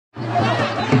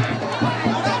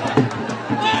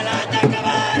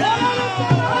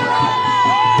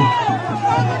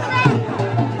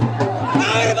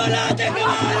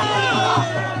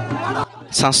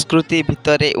संस्कृति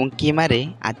भितरे उंकी मारे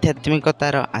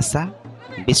आध्यात्मिकतार आशा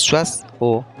विश्वास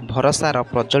और भरोसार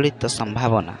प्रज्वलित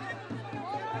संभावना।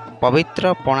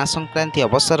 पवित्र पणा संक्रांति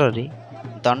अवसर रे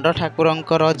दंड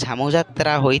ठाकुरंकर झामु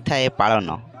यात्रा होइथाए पालन।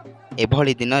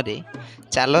 एभली दिन रे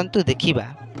चालंतु देखिबा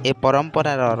ए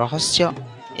परंपरार रहस्य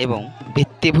एवं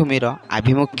भित्तिभूमिर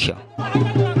आभिमुख्य।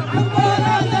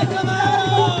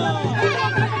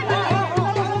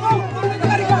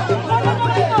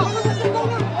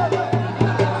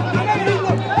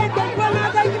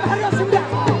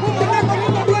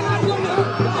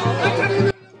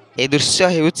 ए दृश्य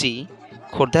हेउची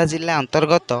खोर्धा जिला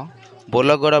अंतर्गत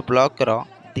बोलगड़ ब्लॉक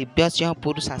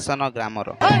दिव्यसिंहपुर शासन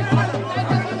ग्रामर।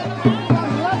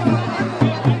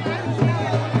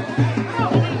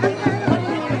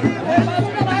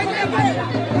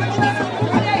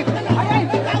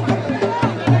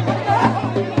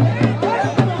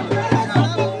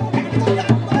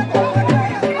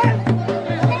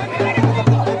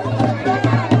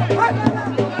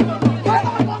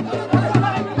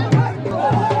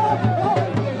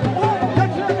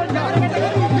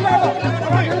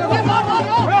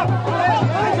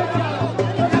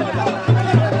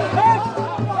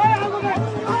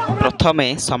 प्रथमे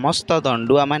समस्त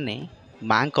दंडुआ माने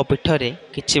मां को पीठरे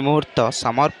किछि मुहूर्त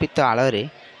समर्पित आଳରେ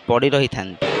पड़ी रही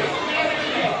थांती।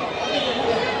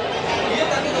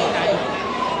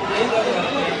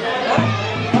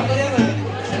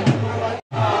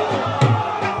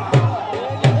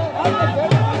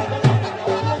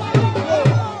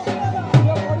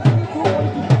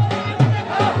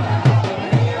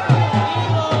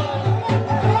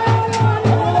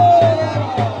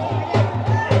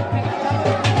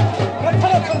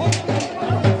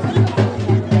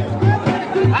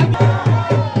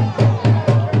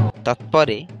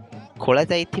 तत्परे खोला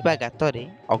जाइथिबा गातरे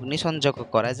अग्नि संजोग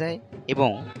करा जाए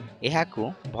एवं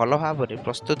एहाकू भल भाबरे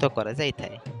प्रस्तुत करा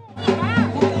जाइथाए।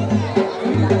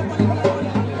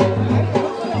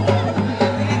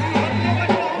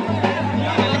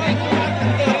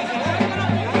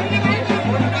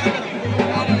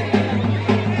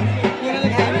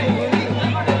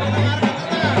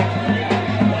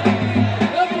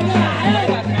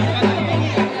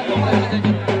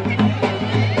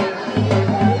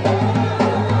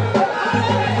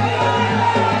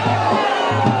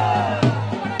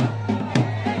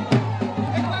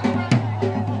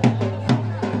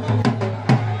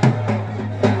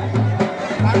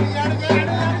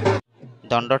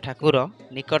 दंड ठाकुर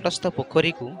निकटस्थ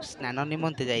पोखरी को स्नान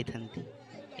निमंते जाइथांती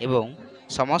एवं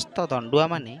समस्त दंडुआ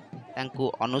माने तांकु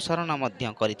अनुसरण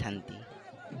मध्य करिथांती।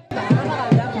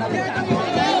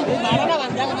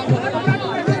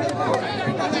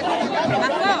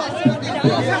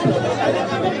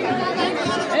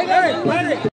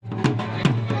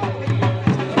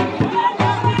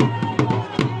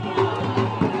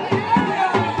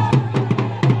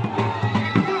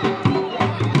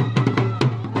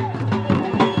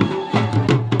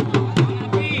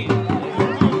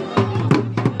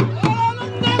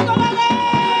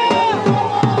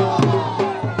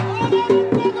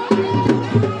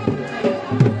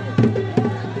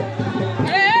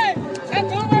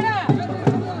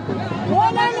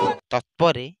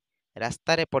 तत्परे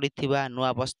रास्तारे पड़िथिबा नुआ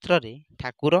वस्त्र रे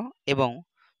ठाकुर एवं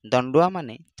दंडुआ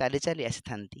माने चाली चाली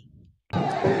आसिथांती।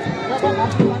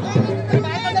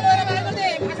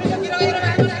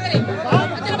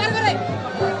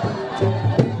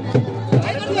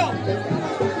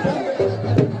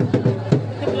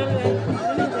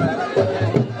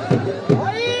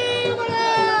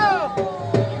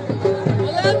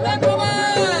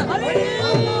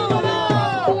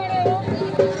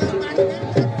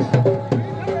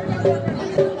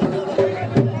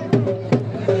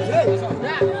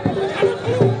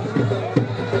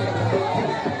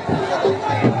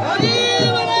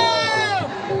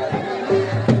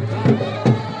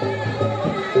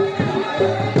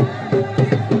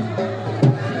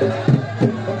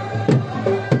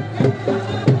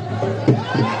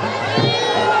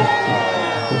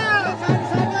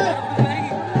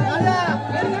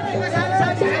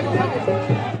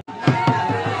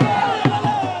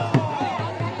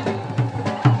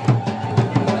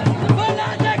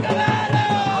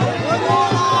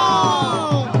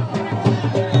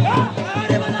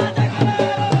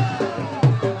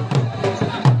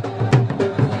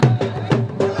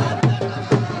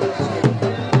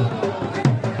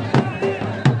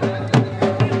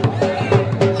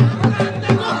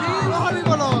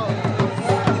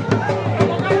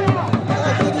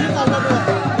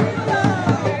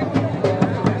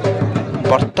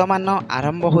 ବର୍ତ୍ତମାନ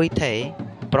ଆରମ୍ଭ ହୋଇଥାଏ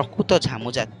ପ୍ରକୃତ ଝାମୁ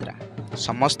ଯାତ୍ରା।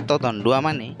 ସମସ୍ତ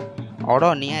ଦଣ୍ଡୁଆମାନେ ଅଡ଼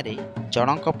ନିଆଁରେ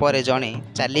ଜଣଙ୍କ ପରେ ଜଣେ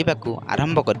ଚାଲିବାକୁ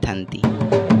ଆରମ୍ଭ କରିଥାନ୍ତି।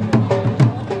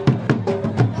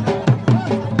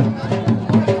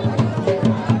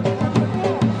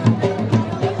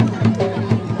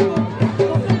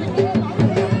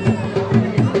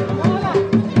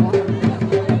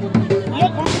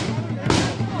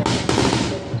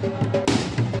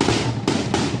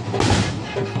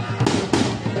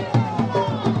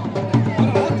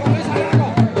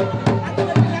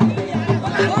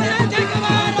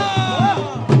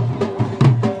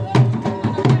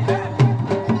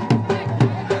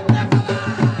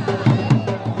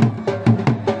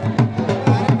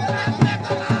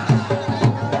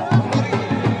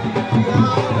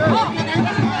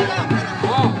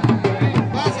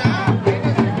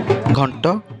 ଘଣ୍ଟ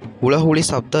ହୁଳହୁଳି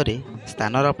ଶବ୍ଦରେ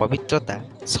ସ୍ଥାନର ପବିତ୍ରତା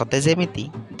ସତେ ଯେମିତି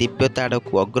ଦିବ୍ୟତା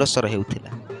ଆଡ଼କୁ ଅଗ୍ରସର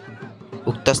ହେଉଥିଲା।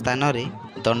 ଉକ୍ତ ସ୍ଥାନରେ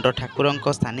ଦଣ୍ଡ ଠାକୁରଙ୍କ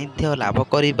ସାନ୍ନିଧ୍ୟ ଲାଭ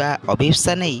କରିବା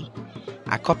ଅଭିପ୍ସା ନେଇ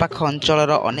ଆଖପାଖ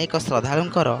ଅଞ୍ଚଳର ଅନେକ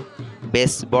ଶ୍ରଦ୍ଧାଳୁଙ୍କର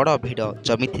ବେଶ ବଡ଼ ଭିଡ଼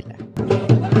ଜମିଥିଲା।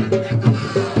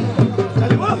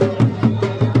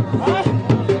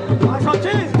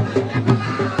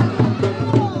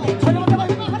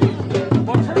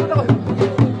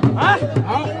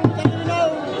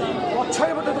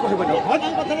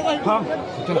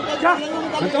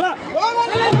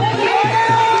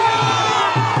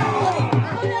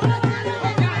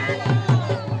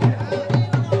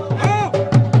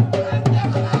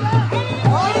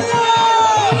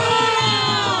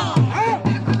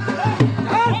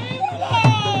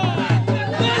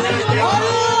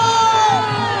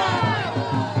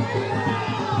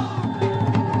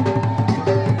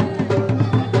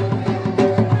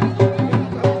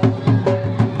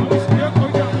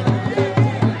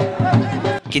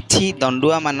 କିଛି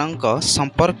ଦଣ୍ଡୁଆମାନଙ୍କ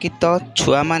ସମ୍ପର୍କିତ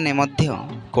ଛୁଆମାନେ ମଧ୍ୟ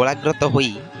କୋଳାଗ୍ରତ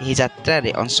ହୋଇ ଏହି ଯାତ୍ରାରେ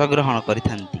ଅଂଶଗ୍ରହଣ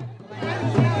କରିଥାନ୍ତି।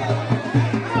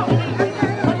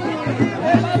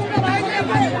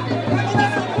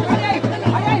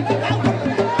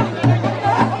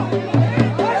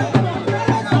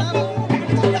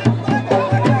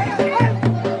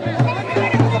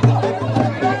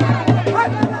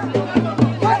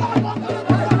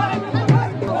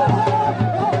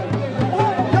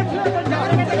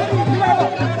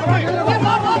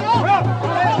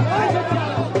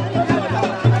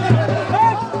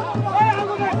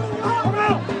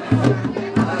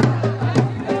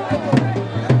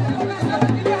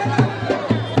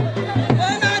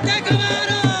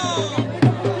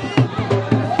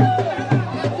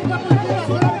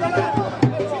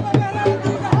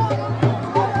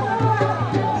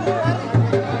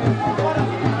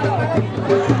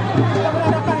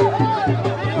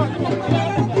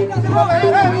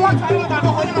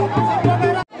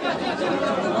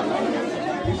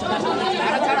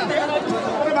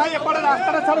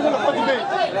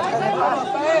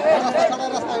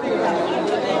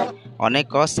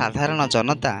 ଅନେକ ସାଧାରଣ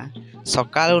ଜନତା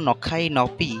ସକାଳୁ ନ ଖାଇ ନ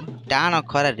ପିଇ ଟାଣ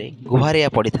ଖରାରେ ଗୁହାରିଆ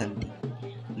ପଡ଼ିଥାନ୍ତି।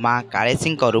 ମା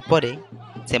କାଳେଶୀଙ୍କ ରୂପରେ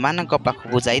ସେମାନଙ୍କ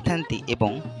ପାଖକୁ ଯାଇଥାନ୍ତି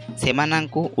ଏବଂ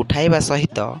ସେମାନଙ୍କୁ ଉଠାଇବା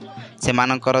ସହିତ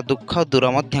ସେମାନଙ୍କର ଦୁଃଖ ଦୂର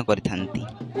ମଧ୍ୟ କରିଥାନ୍ତି।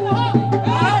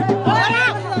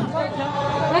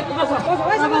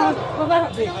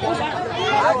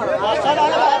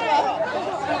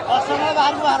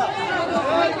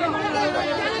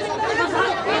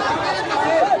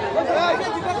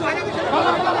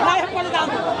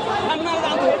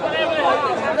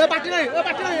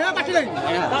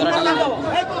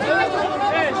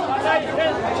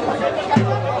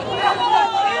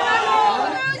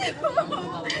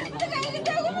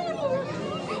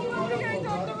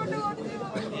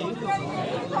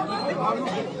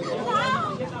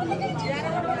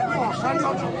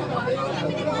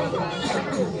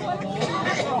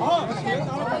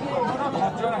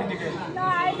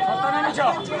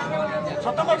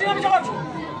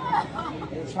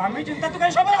 स्वामी चिंता तू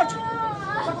कहीं सब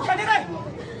सन्देह करछु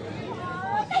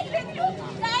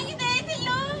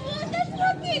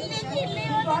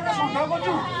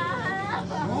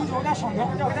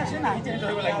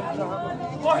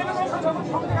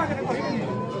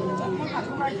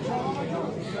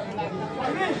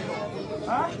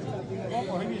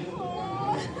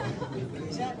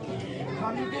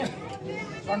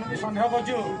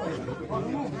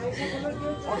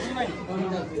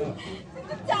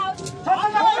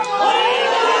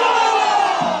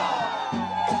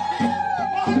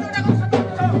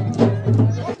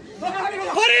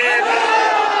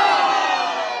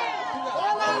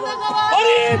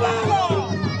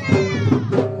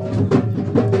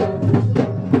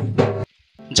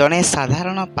ଜଣେ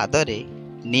ସାଧାରଣ ପାଦରେ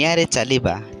ନିଆଁରେ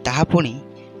ଚାଲିବା ତାହା ପୁଣି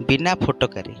बिना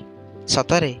फोटोकारे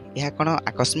सतरे यह कौन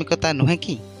आकस्मिकता नुहे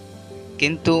कि?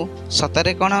 किंतु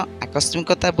सतरे कौन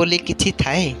आकस्मिकता बोली किछि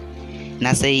थाए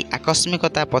ना सेई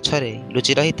आकस्मिकता पछरे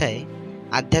लुचि रही थाए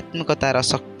आध्यात्मिकतार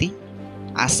शक्ति,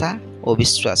 आशा और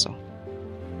विश्वास।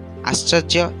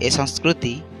 आश्चर्य ए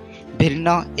संस्कृति,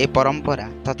 भिन्न ए परंपरा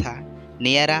तथा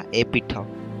नियारा ए पीठ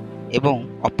एवं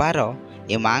अपार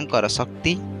ए मांकर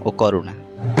शक्ति और करुणा।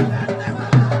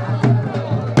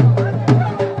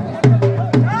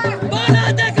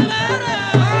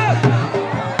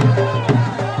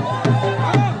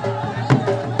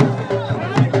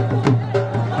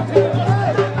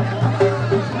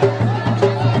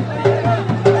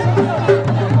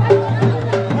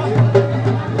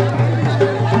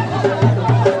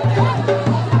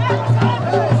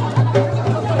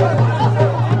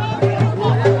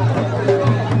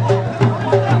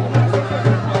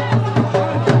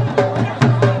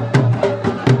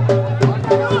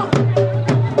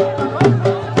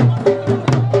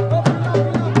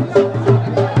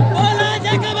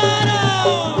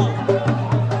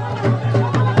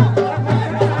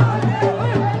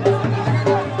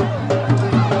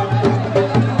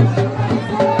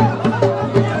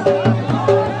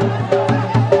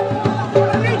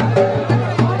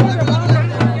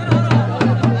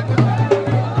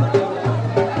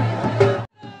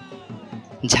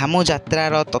 झामु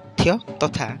जात्रार तथ्य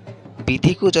तथा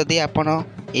विधि को जदि आपण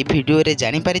ए भिडियो रे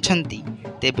जानि पारिछंती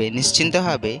तेबे निश्चिंत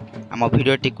भावे आम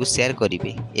भिडियोटी को शेयर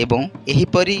करिवे एवं एही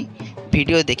परी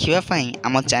भिडियो देखिबा पई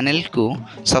आम चैनल को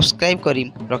सब्सक्राइब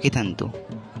करी रखिथांतु।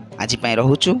 आज पई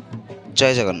रहूछु।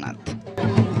 जय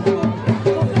जगन्नाथ।